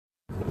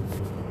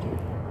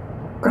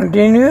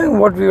Continuing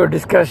what we were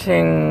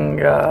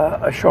discussing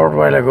a short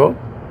while ago,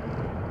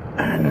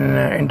 an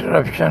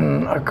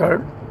interruption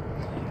occurred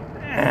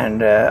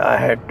and I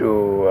had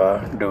to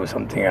do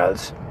something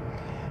else.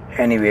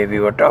 Anyway,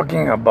 we were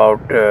talking about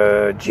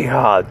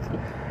jihad.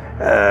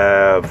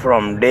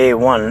 From day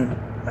one,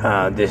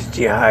 this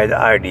jihad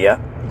idea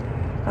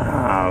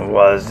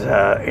was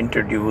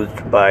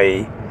introduced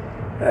by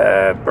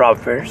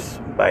prophets,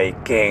 by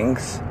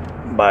kings,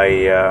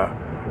 by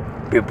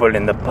people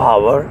in the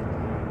power,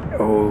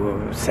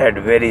 who said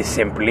very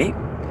simply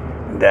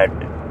that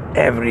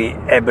every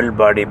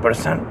able-bodied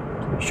person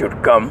should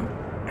come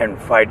and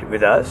fight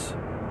with us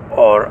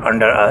or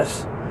under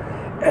us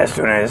as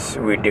soon as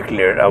we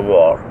declared a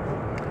war.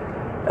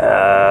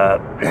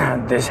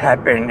 This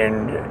happened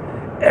in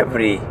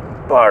every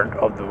part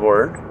of the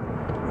world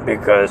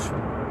because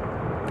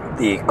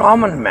the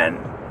common man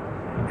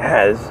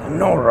has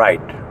no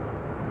right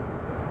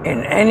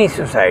in any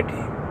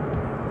society.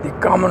 The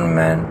common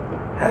man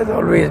has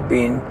always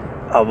been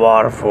a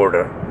war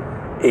fodder.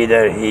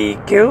 Either he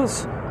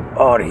kills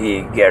or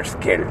he gets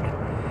killed.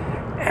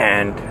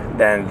 And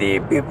then the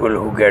people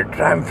who get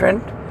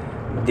triumphant,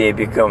 they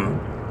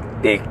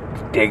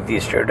take the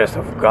status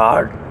of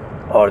God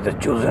or the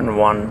chosen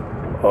one,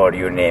 or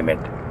you name it.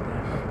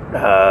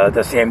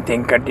 The same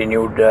thing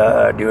continued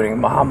during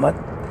Muhammad,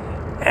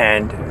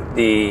 and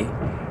the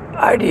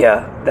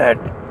idea that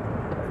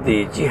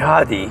the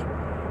jihadi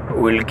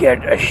will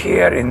get a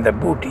share in the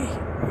booty,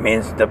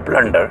 means the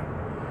plunder,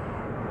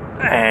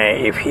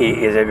 if he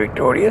is a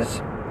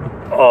victorious,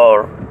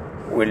 or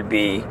will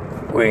be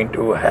going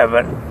to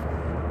heaven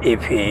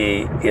if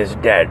he is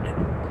dead.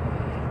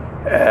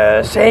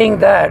 Saying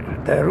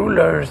that the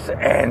rulers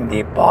and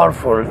the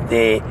powerful,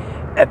 they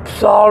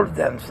absolve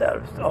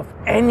themselves of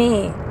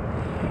any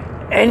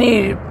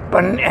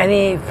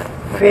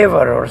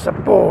favor or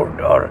support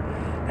or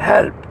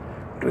help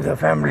to the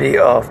family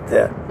of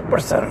the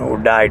person who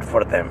died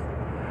for them.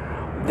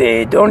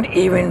 They don't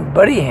even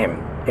bury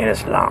him in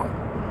Islam.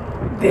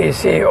 They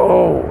say,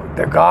 oh,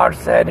 the God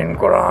said in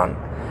Quran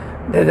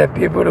that the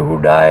people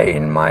who die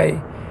in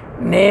my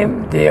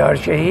name, they are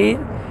shaheed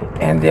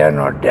and they are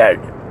not dead.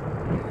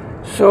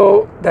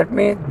 So that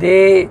means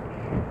they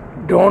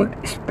don't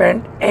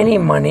spend any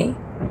money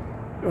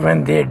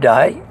when they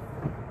die,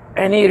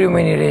 any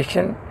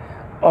remuneration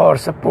or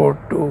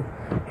support to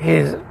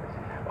his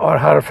or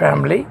her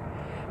family,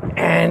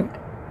 and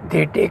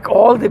they take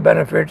all the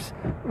benefits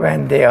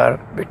when they are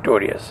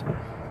victorious.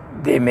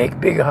 They make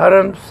big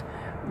harams,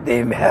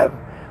 they have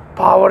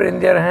power in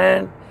their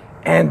hand,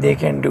 and they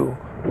can do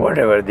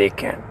whatever they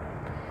can.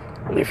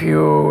 If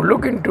you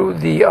look into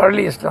the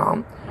early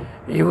Islam,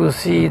 you will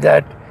see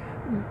that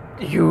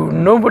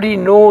nobody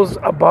knows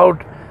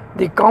about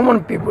the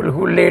common people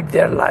who laid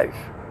their life.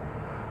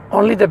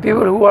 Only the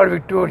people who are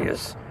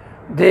victorious,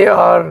 they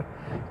are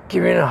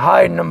given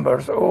high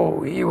numbers.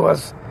 Oh, he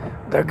was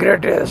the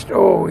greatest.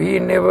 Oh, he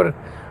never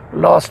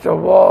lost a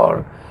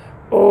war.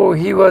 Oh,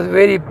 he was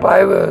very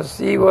pious.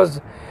 He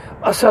was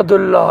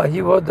Asadullah.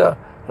 He was the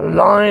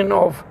lion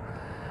of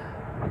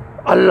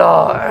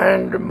Allah.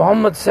 And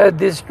Muhammad said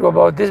this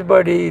about this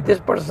body, this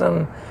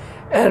person.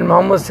 And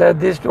Muhammad said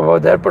this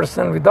about that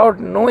person without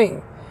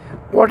knowing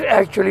what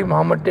actually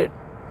Muhammad did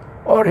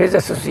or his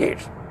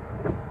associates.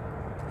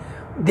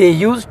 They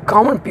used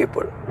common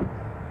people,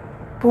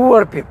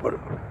 poor people,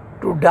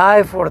 to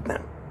die for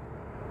them.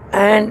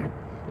 And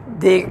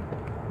they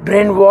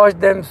brainwashed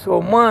them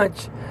so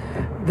much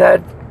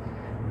that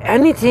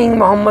anything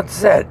Muhammad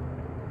said,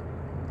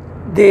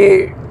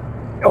 they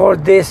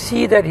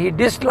see that he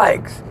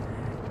dislikes,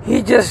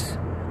 he just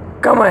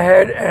come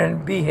ahead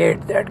and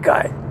behead that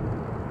guy.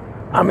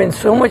 I mean,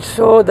 so much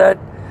so that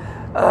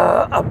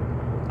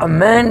a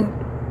man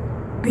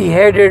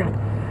beheaded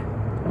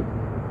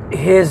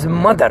his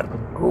mother,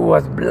 who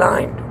was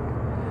blind,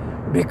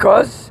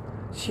 because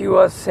she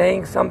was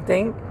saying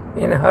something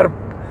in her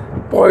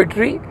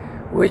poetry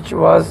which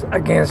was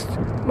against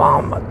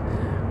Muhammad.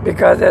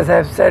 Because as I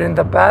have said in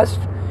the past,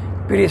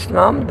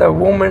 pre-Islam, the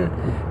woman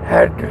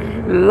had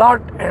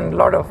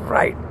lot of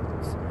rights.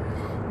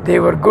 They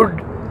were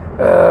good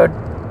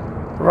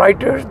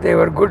writers, they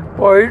were good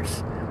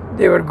poets,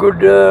 they were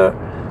good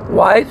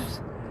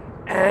wives,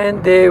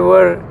 and they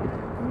were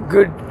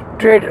good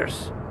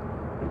traders.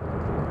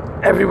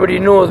 Everybody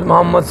knows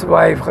Muhammad's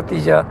wife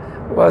Khadija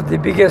was the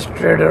biggest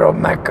trader of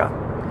Mecca.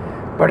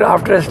 But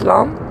after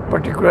Islam,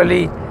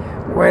 particularly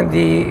when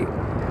the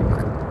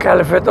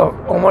Caliphate of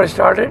Umar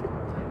started,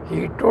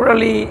 he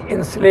totally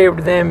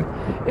enslaved them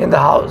in the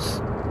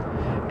house.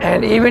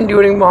 And even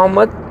during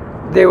Muhammad,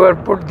 they were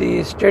put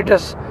the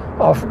status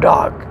of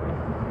dog.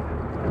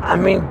 I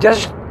mean,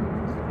 just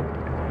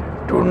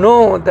to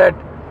know that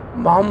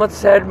Muhammad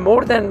said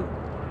more than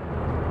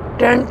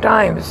 10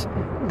 times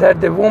that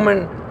the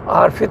women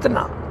are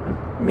fitna,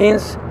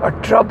 means a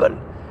trouble,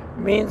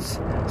 means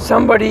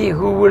somebody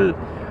who will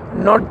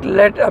not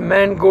let a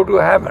man go to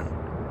heaven.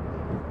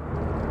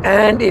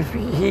 And if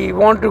he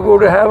want to go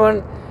to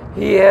heaven,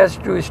 he has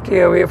to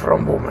stay away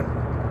from women.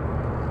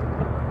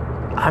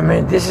 I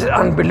mean, this is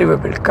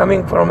unbelievable.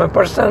 Coming from a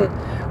person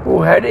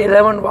who had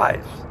 11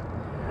 wives,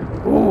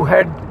 who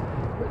had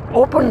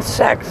open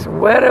sex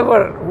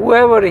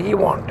whoever he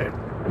wanted.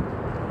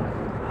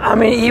 I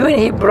mean, even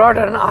he brought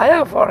an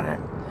ayah for him,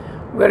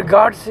 where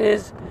God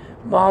says,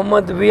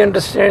 Muhammad, we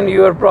understand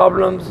your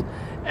problems,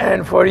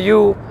 and for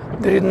you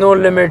there is no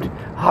limit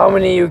how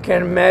many you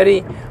can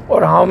marry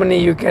or how many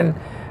you can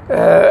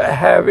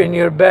have in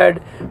your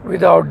bed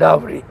without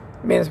dowry,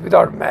 means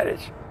without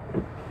marriage.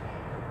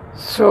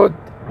 So,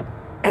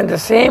 and the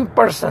same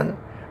person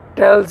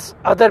tells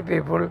other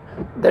people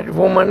that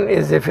woman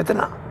is a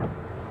fitna.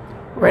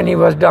 When he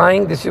was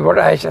dying, this is what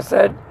Aisha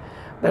said,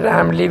 that I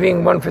am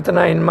leaving one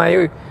fitna in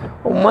my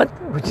ummah,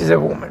 which is a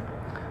woman.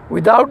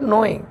 Without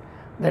knowing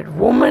that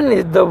woman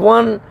is the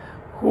one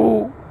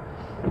who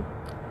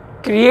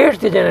creates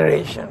the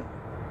generation,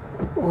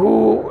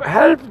 who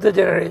helps the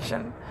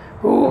generation,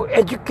 who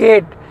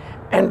educate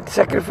and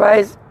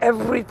sacrifice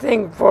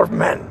everything for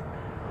men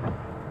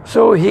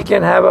so he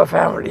can have a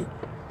family.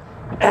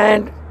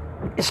 And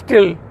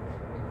still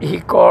he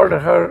called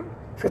her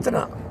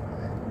fitna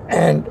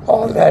and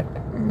all that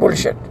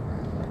bullshit.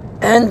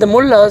 And the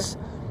mullahs,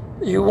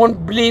 you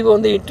won't believe,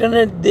 on the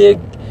internet, they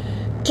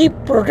keep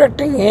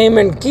protecting him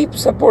and keep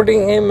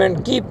supporting him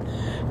and keep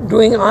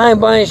doing aay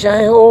baay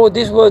shaay. Oh,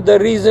 this was the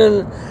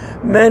reason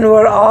men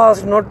were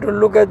asked not to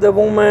look at the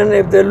woman.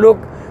 If they look,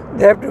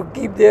 they have to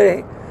keep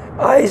their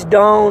eyes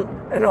down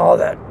and all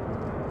that.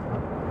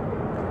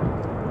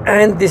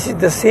 And this is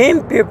the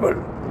same people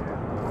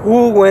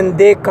who, when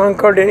they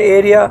conquered an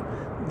area,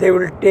 they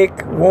will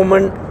take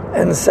women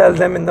and sell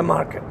them in the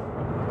market.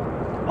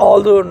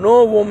 Although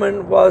no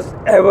woman was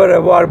ever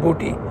a war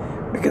booty,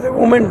 because the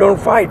women don't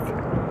fight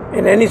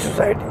in any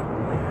society.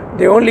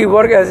 They only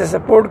work as a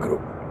support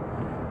group.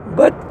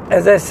 But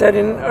as I said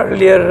in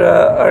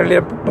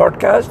earlier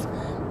podcast,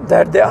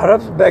 that the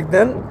Arabs back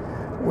then,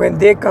 when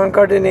they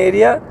conquered an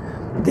area,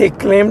 they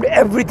claimed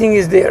everything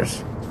is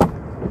theirs.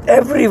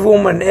 Every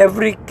woman,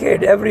 every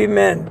kid, every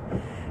man,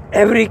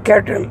 every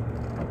cattle,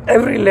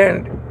 every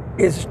land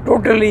is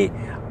totally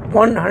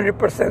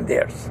 100%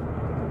 theirs.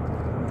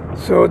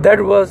 So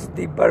that was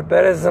the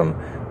barbarism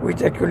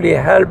which actually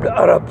helped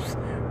Arabs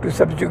to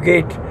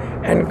subjugate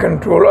and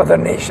control other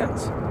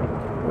nations,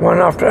 one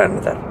after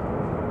another.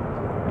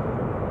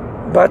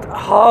 But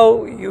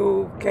how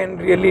you can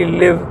really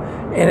live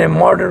in a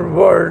modern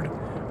world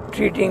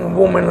treating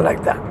women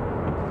like that?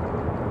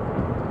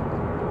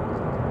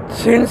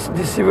 Since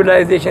the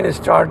civilization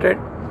started,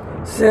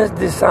 since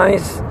the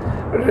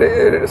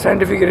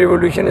scientific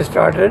revolution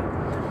started,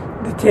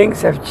 the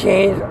things have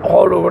changed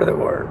all over the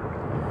world.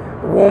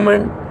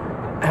 Women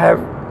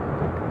have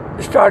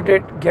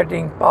started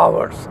getting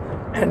powers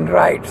and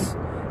rights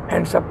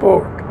and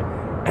support,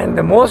 and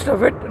the most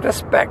of it,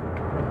 respect.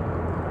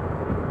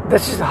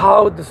 This is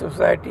how the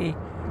society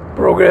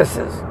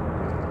progresses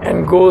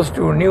and goes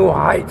to new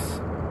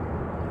heights.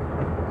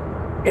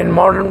 In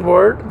modern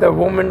world, the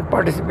woman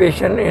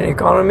participation in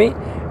economy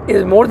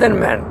is more than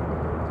men.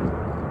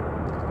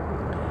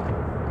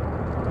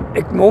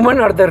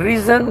 Women are the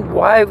reason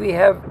why we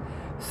have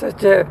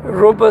such a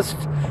robust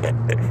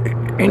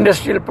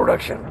industrial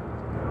production,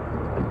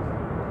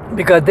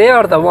 because they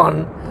are the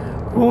one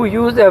who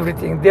use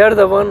everything. They are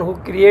the one who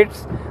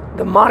creates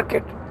the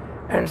market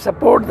and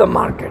support the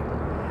market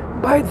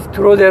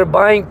through their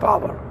buying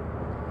power.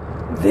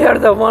 They are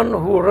the one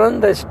who run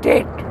the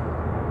state.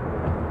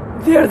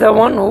 They are the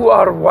one who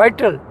are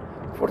vital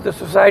for the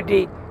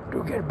society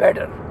to get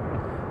better,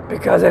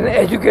 because an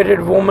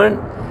educated woman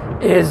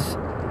is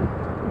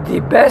the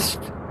best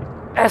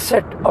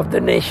asset of the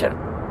nation.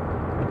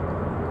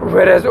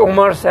 Whereas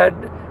Umar said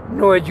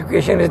no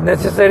education is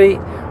necessary,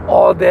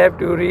 all they have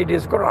to read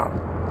is Quran.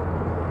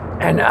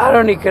 And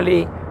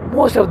ironically,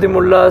 most of the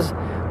mullahs,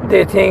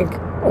 they think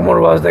Umar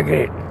was the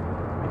great,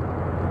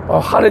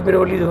 or Khalid bin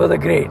Walid was the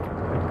great,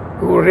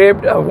 who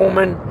raped a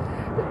woman,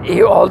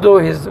 although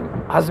his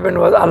husband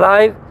was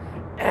alive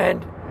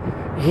and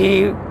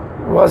he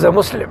was a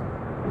Muslim.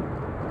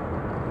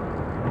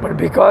 But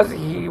because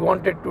he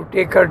wanted to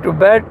take her to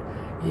bed,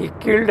 he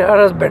killed her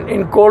husband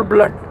in cold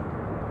blood.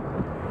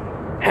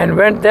 And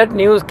when that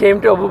news came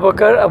to Abu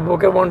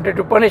Bakr wanted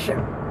to punish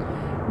him.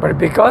 But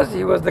because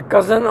he was the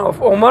cousin of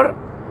Umar,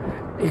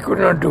 he could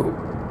not do.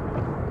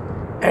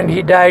 And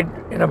he died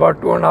in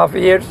about 2.5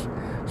 years,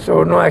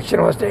 so no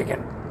action was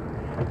taken.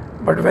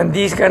 But when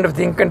these kind of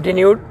things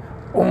continued,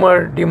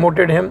 Umar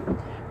demoted him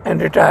and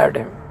retired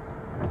him.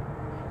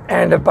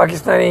 And the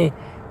Pakistani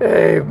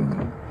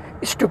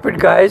stupid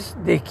guys,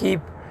 they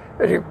keep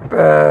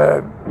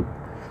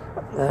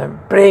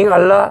praying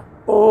Allah,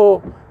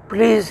 oh,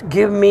 please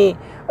give me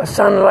a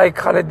son like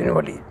Khalid bin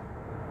Walid.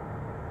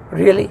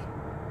 Really?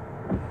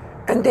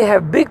 And they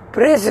have big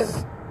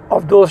praises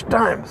of those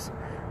times,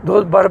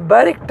 those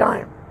barbaric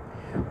times,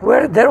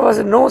 where there was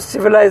no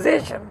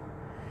civilization.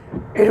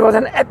 It was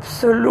an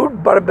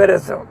absolute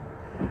barbarism.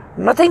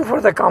 Nothing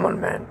for the common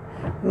man.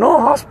 No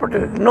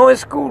hospital, no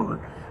school,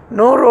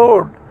 no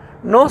road,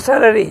 no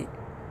salary.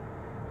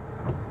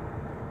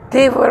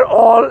 They were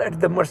all at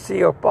the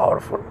mercy of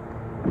powerful.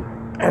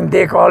 and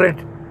they call it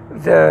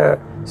the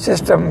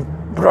system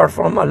brought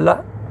from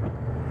Allah.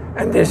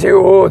 And they say,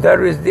 oh,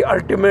 that is the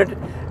ultimate,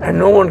 and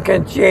no one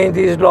can change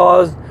these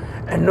laws,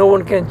 and no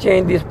one can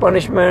change these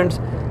punishments,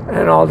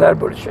 and all that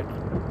bullshit.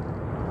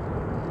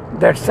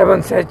 That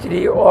 7th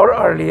century or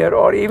earlier,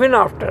 or even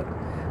after,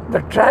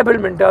 the tribal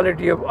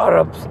mentality of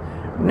Arabs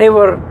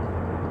never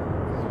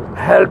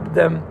helped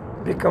them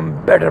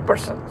become better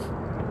persons.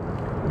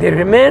 They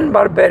remain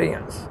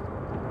barbarians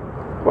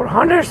for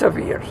hundreds of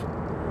years,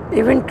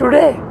 even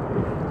today.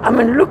 I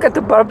mean, look at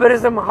the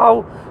barbarism,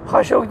 how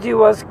Khashoggi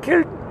was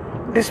killed,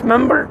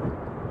 dismembered,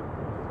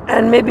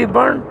 and maybe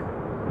burned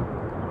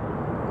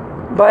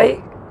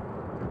by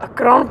a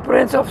crown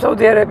prince of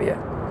Saudi Arabia.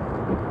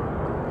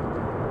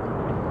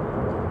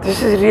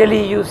 This is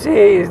really, you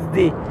say, is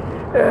the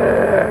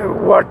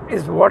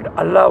what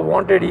Allah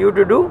wanted you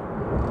to do?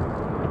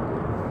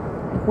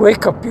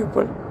 Wake up,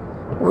 people.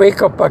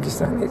 Wake up,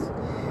 Pakistanis.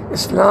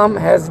 Islam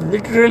has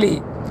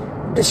literally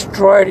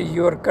destroyed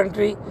your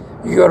country,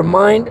 your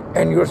mind,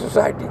 and your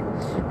society,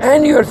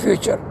 and your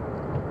future.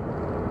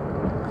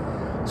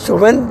 So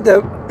when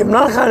the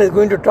Imran Khan is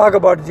going to talk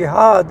about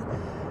jihad,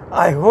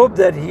 I hope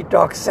that he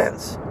talks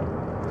sense.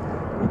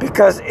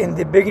 Because in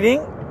the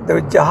beginning,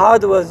 the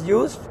jihad was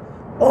used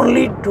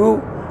only to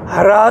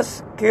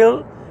harass,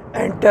 kill,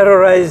 and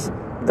terrorize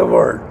the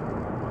world.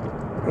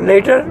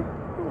 Later,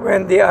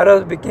 when the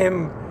Arabs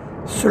became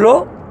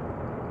slow,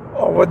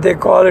 or what they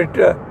call it,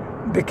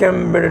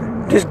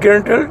 became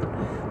disgruntled,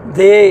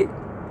 the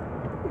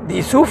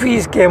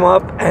Sufis came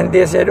up and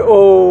they said,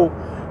 oh,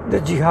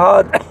 the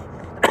jihad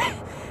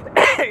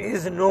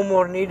is no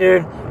more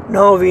needed.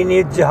 Now we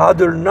need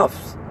jihadul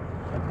nafs,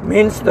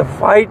 means the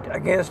fight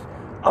against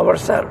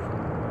ourselves.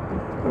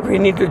 We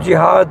need to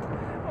jihad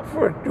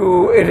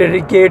to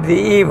eradicate the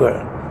evil.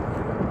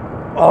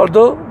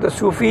 Although the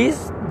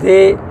Sufis,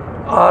 they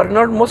are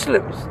not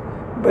Muslims,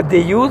 but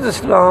they use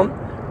Islam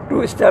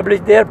to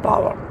establish their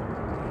power.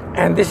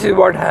 And this is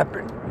what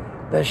happened.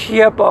 The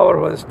Shia power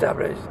was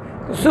established.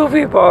 The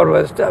Sufi power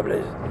was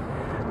established.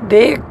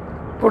 They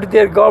put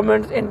their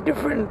governments in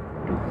different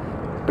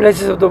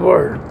places of the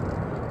world.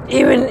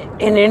 Even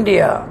in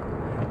India,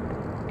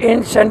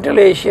 in Central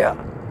Asia,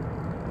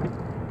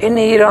 in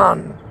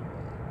Iran,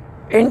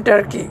 in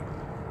Turkey,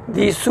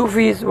 these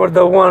Sufis were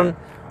the ones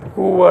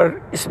who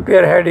were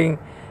spearheading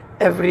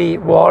every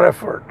war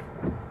effort,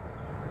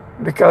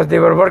 because they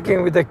were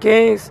working with the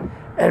kings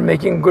and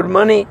making good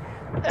money,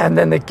 and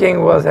then the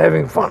king was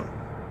having fun.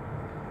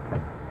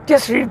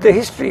 Just read the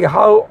history,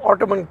 how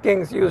Ottoman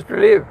kings used to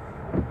live,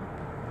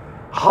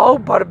 how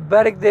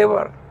barbaric they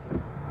were,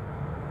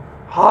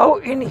 how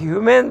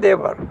inhuman they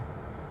were.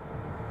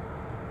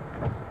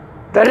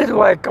 That is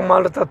why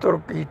Kemal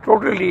Ataturk, he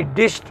totally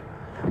dished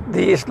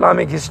the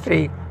Islamic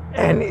history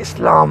and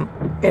Islam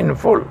in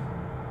full,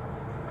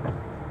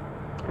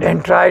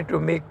 and tried to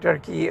make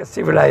Turkey a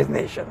civilized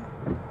nation.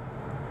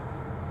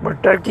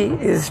 But Turkey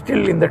is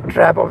still in the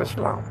trap of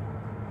Islam,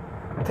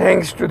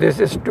 thanks to this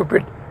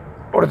stupid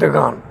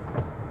Erdogan,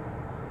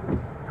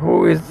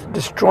 who is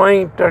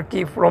destroying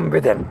Turkey from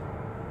within.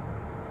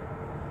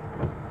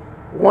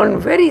 One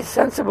very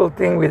sensible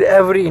thing with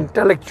every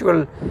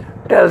intellectual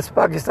tells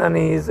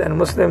Pakistanis and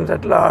Muslims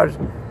at large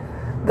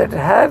that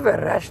have a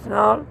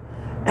rational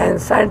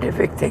and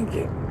scientific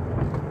thinking.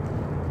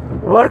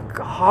 Work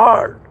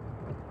hard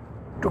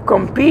to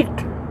compete.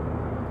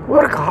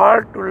 Work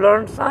hard to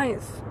learn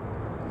science.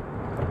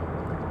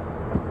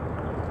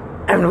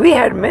 And we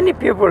had many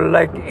people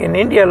like in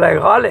India, like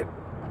Ghalib,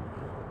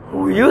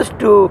 who used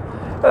to,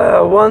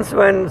 once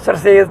when Sir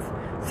Syed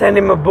sent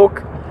him a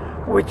book,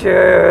 which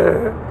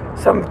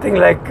something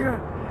like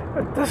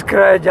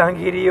Taskara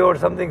Jahangiri or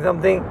something,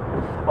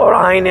 or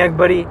Ain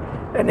Akbari,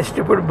 and a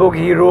stupid book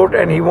he wrote,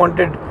 and he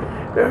wanted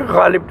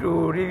Ghalib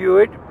to review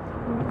it.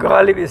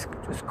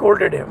 Ghalib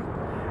scolded him,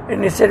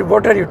 and he said,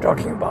 what are you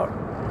talking about?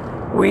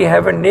 We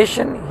have a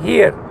nation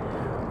here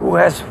who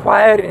has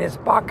fire in his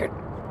pocket.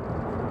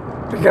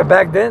 Because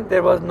back then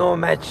there was no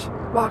match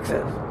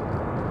boxes.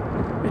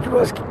 It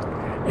was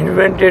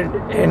invented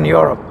in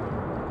Europe.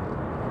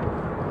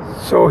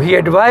 So he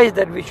advised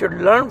that we should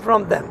learn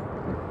from them.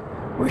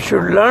 We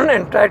should learn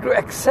and try to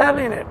excel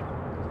in it.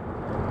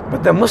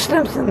 But the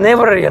Muslims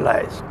never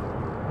realized.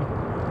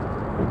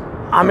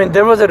 I mean,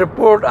 there was a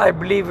report, I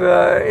believe,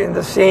 in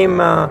the same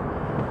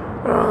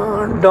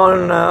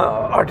Dawn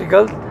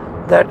article,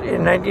 that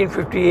in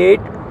 1958,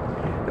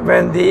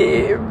 when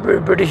the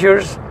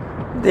Britishers,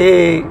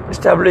 they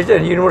established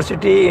a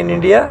university in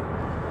India,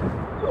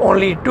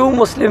 only 2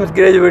 Muslims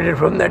graduated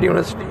from that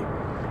university,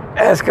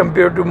 as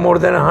compared to more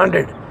than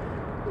 100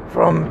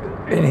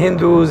 in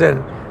Hindus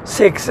and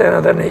Sikhs and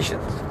other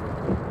nations.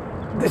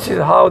 This is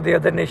how the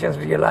other nations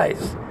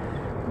realize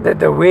that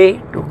the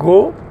way to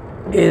go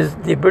is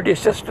the British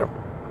system.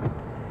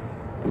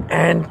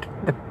 And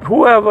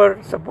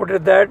whoever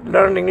supported that,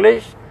 learned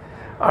English,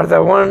 are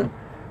the one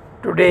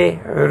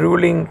today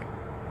ruling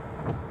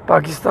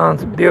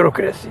Pakistan's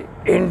bureaucracy,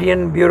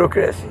 Indian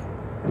bureaucracy.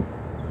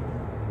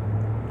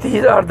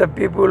 These are the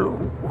people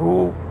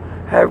who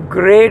have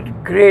great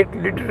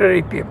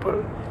literary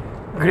people,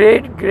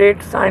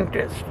 great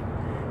scientists,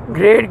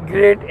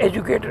 great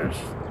educators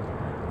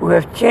who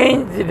have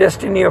changed the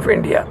destiny of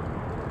India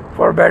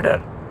for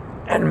better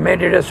and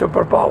made it a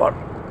superpower.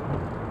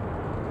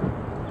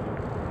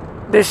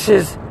 This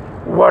is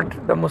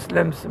what the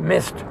Muslims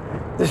missed.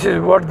 This is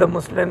what the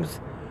Muslims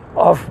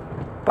of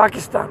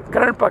Pakistan,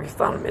 current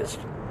Pakistan, missed.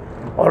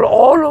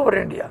 All over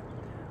India,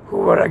 who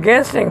were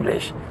against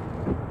English,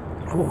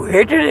 who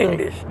hated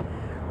English,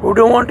 who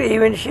don't want to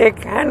even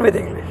shake hand with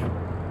English,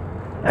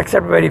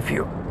 except very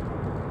few.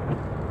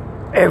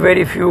 A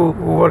very few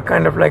who were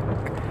kind of like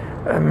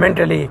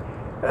mentally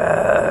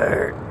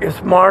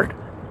smart,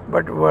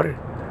 but were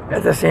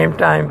at the same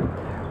time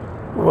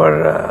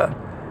were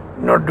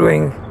not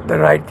doing the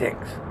right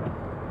things.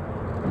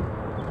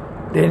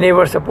 They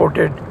never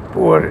supported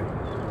poor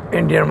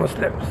Indian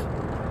Muslims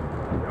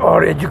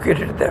or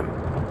educated them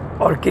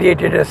or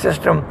created a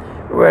system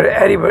where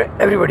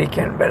everybody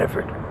can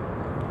benefit.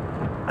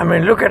 I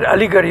mean, look at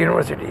Aligarh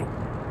University,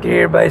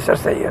 created by Sir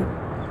Syed,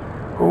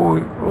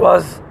 who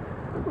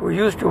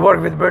used to work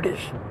with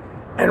British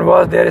and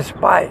was their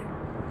spy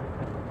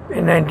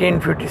in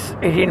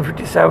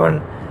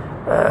 1857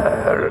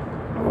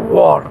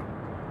 war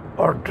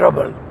or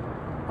trouble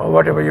or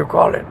whatever you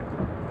call it.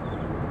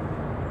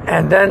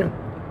 And then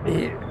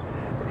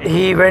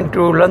he went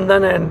to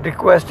London and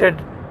requested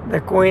the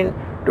Queen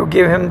to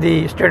give him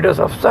the status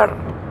of Sir.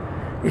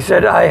 He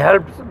said, I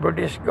helped the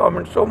British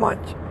government so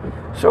much,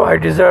 so I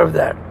deserve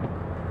that.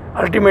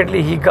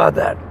 Ultimately, he got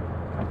that.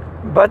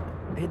 But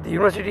the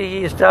university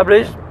he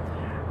established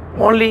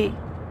only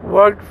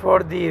worked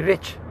for the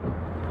rich,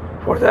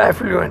 for the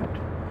affluent,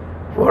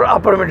 for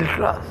upper middle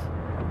class.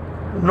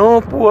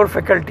 No poor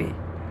faculty,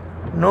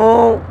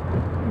 no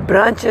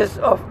branches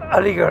of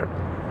Aligarh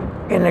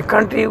in a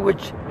country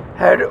which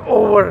had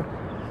over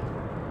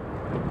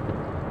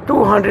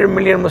 200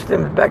 million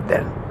Muslims back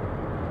then,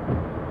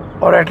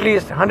 or at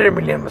least 100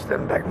 million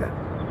Muslims back then.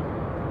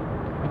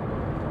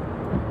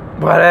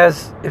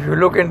 Whereas if you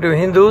look into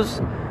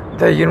Hindus,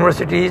 the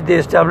universities they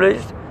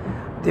established,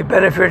 the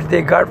benefits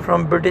they got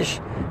from British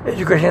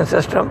education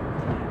system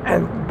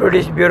and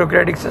British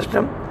bureaucratic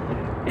system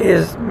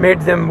is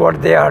made them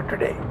what they are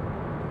today.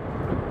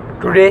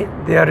 Today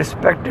they are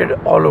respected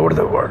all over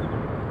the world.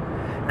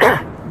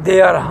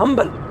 They are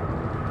humble.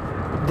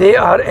 They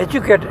are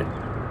educated.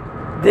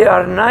 They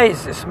are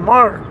nice,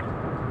 smart.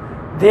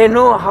 They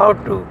know how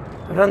to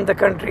run the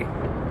country.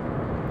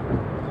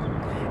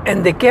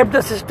 And they kept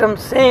the system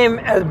same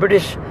as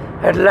British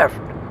had left.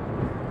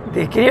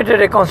 They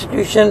created a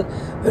constitution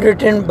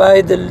written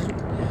by the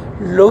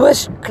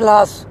lowest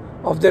class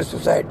of their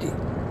society,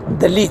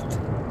 Dalit,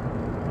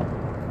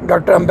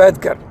 Dr.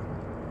 Ambedkar,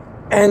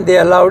 and they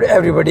allowed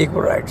everybody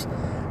equal rights.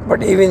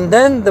 But even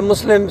then, the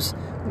Muslims,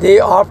 they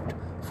opt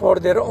for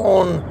their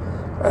own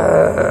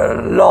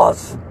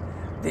laws,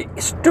 the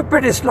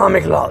stupid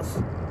Islamic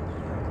laws,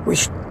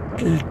 which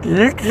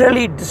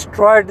literally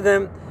destroyed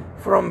them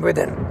from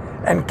within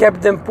and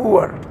kept them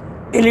poor,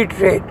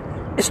 illiterate,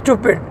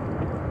 stupid,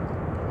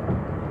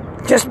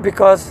 just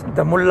because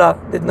the mullah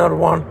did not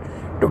want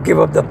to give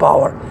up the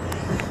power.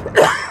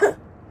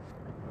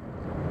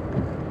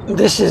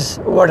 This is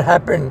what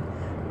happened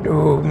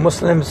to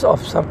Muslims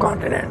of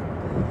subcontinent.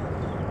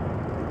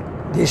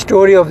 The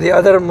story of the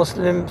other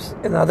Muslims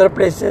in other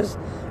places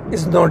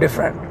is no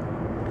different.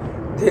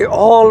 They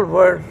all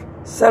were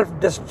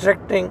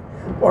self-destructing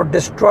or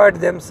destroyed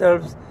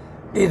themselves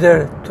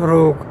either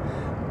through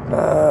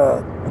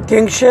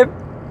kingship,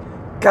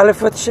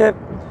 caliphateship,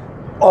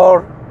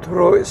 or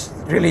through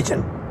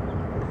religion.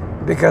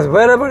 Because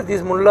wherever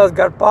these mullahs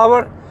got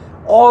power,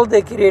 all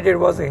they created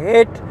was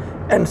hate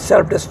and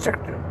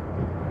self-destruction.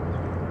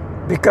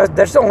 Because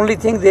that's the only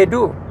thing they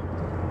do.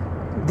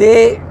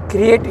 They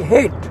create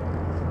hate.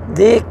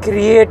 They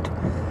create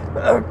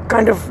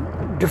kind of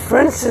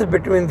differences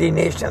between the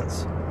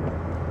nations.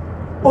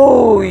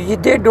 Oh,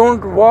 they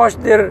don't wash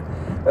their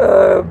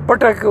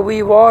buttock,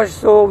 we wash,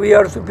 so we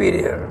are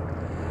superior.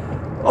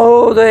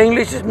 Oh, the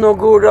English is no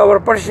good, our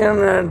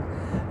Persian and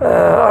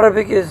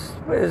Arabic is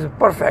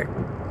perfect.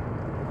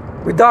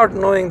 Without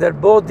knowing that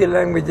both the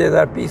languages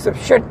are a piece of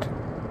shit.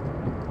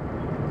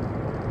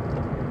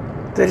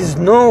 There is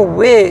no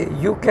way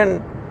you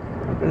can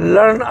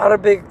learn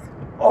Arabic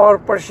or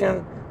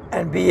Persian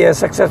and be a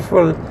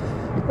successful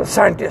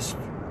scientist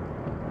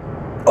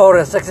or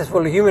a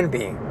successful human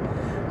being.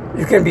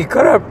 You can be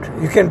corrupt,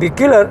 you can be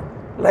killer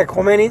like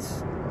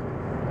Khomeini's,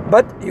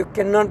 but you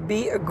cannot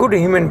be a good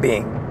human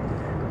being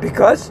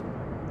because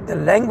the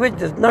language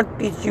does not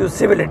teach you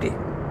civility.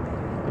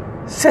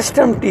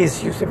 System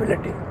teaches you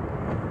civility.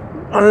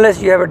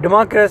 Unless you have a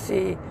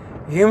democracy,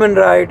 human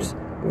rights,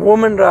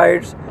 women's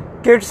rights,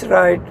 kids'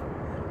 rights,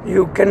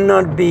 you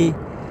cannot be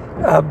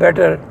a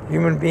better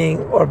human being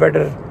or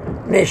better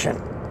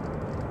nation.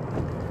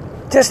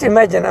 Just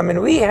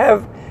imagine, we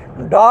have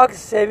dog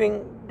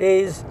saving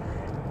days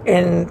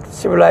in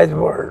civilized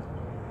world.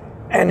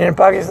 And in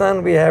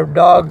Pakistan, we have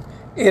dog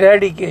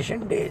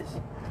eradication days,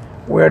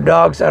 where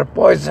dogs are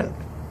poisoned.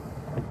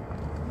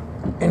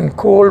 in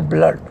cold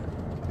blood,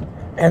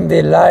 and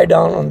they lie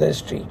down on the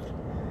street.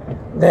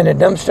 Then a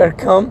dumpster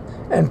come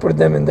and put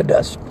them in the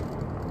dust.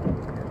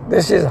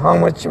 This is how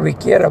much we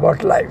care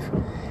about life.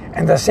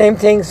 And the same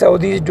thing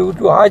Saudis do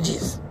to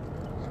Hajis,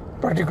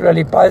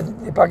 particularly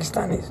the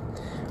Pakistanis.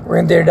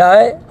 When they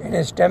die in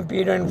a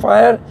stampede and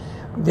fire,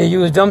 they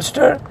use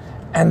dumpster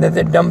and then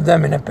they dump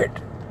them in a pit.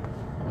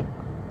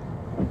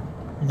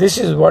 This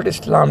is what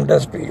Islam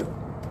does to you,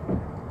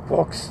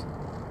 folks.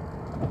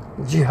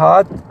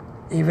 Jihad,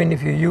 even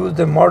if you use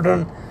the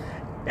modern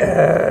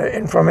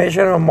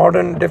information or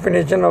modern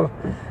definition of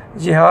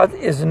jihad,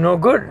 is no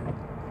good.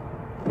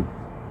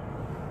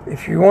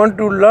 If you want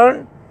to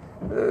learn,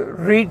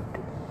 read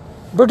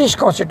British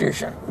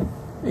Constitution,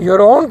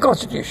 your own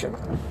Constitution,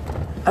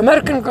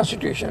 American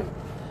Constitution,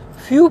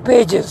 few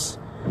pages,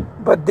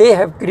 but they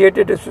have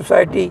created a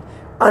society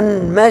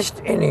unmatched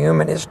in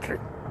human history.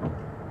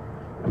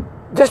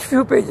 Just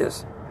few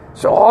pages.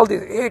 So all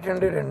these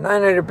 800 and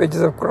 900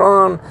 pages of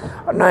Quran,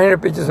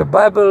 900 pages of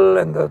Bible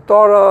and the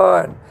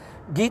Torah and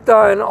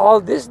Gita and all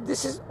this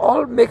is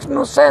all makes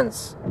no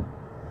sense.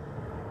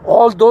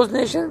 All those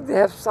nations, they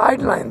have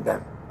sidelined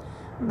them.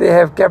 They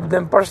have kept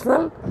them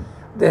personal.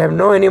 They have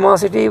no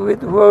animosity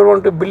with whoever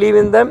want to believe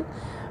in them.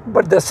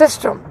 But the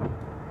system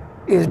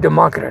is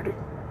democratic.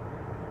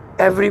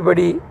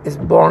 Everybody is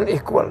born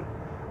equal.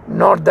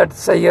 Not that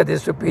Sayyid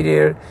is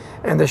superior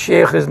and the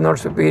Sheikh is not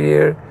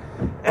superior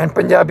and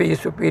Punjabi is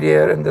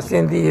superior and the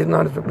Sindhi is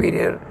not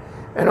superior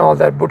and all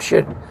that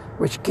bullshit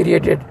which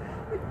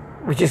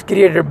is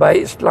created by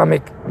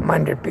Islamic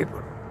minded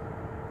people.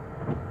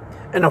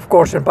 And of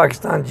course in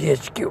Pakistan,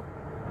 GHQ,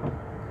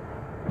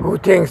 who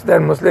thinks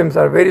that Muslims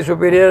are very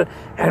superior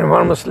and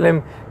one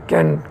Muslim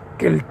can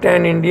kill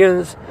 10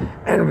 Indians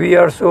and we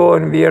are so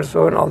and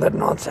all that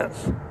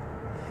nonsense.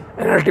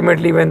 And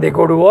ultimately when they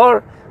go to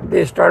war,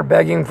 they start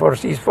begging for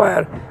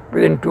ceasefire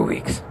within 2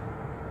 weeks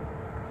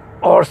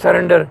or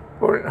surrender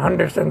for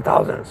hundreds and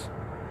thousands.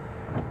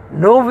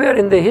 Nowhere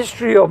in the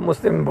history of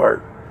Muslim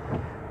world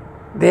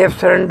they have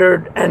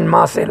surrendered en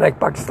masse like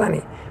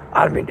Pakistani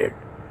army did.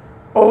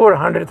 Over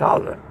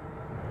 100,000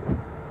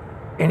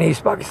 in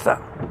East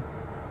Pakistan.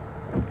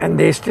 And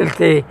they still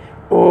say,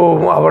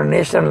 oh, our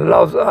nation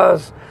loves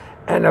us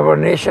and our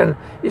nation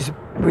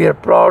we are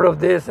proud of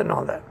this and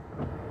all that.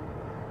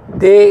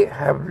 They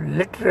have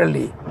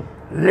literally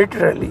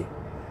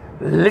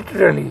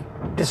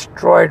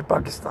destroyed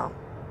Pakistan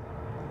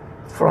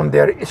from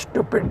their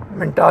stupid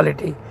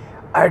mentality,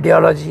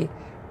 ideology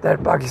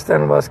that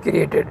Pakistan was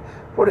created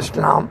for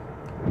Islam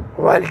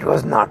while it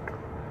was not.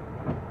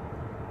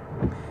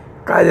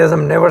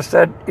 Qaeda-e-Azam never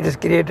said it is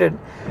created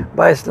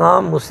by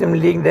Islam. Muslim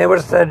League never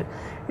said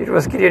it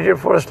was created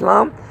for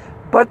Islam.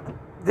 But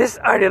this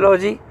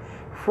ideology,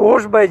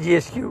 forced by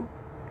GSQ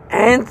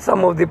and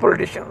some of the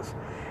politicians,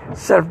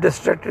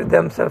 self-destructed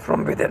themselves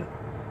from within.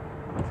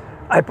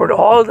 I put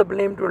all the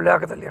blame to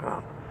Liaquat Ali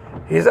Khan.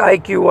 His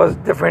IQ was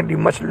definitely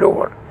much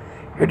lower.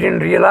 He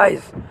didn't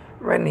realize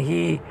when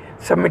he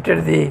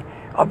submitted the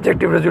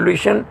objective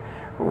resolution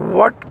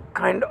what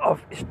kind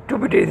of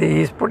stupidity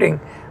he is putting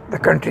the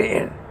country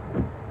in.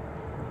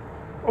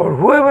 Or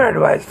whoever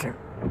advised him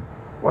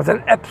was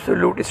an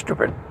absolute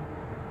stupid.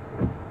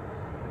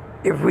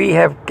 If we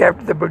have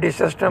kept the British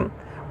system,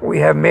 we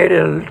have made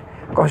a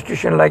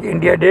constitution like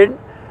India did,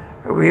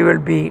 we will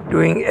be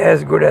doing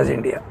as good as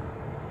India.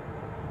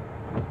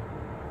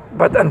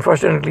 But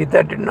unfortunately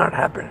that did not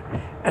happen.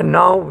 And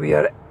now we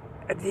are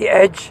at the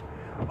edge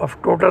of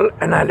total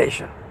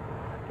annihilation.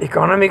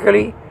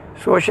 Economically,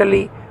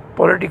 socially,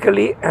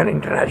 politically and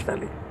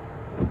internationally.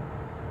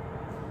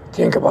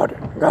 Think about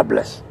it. God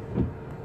bless.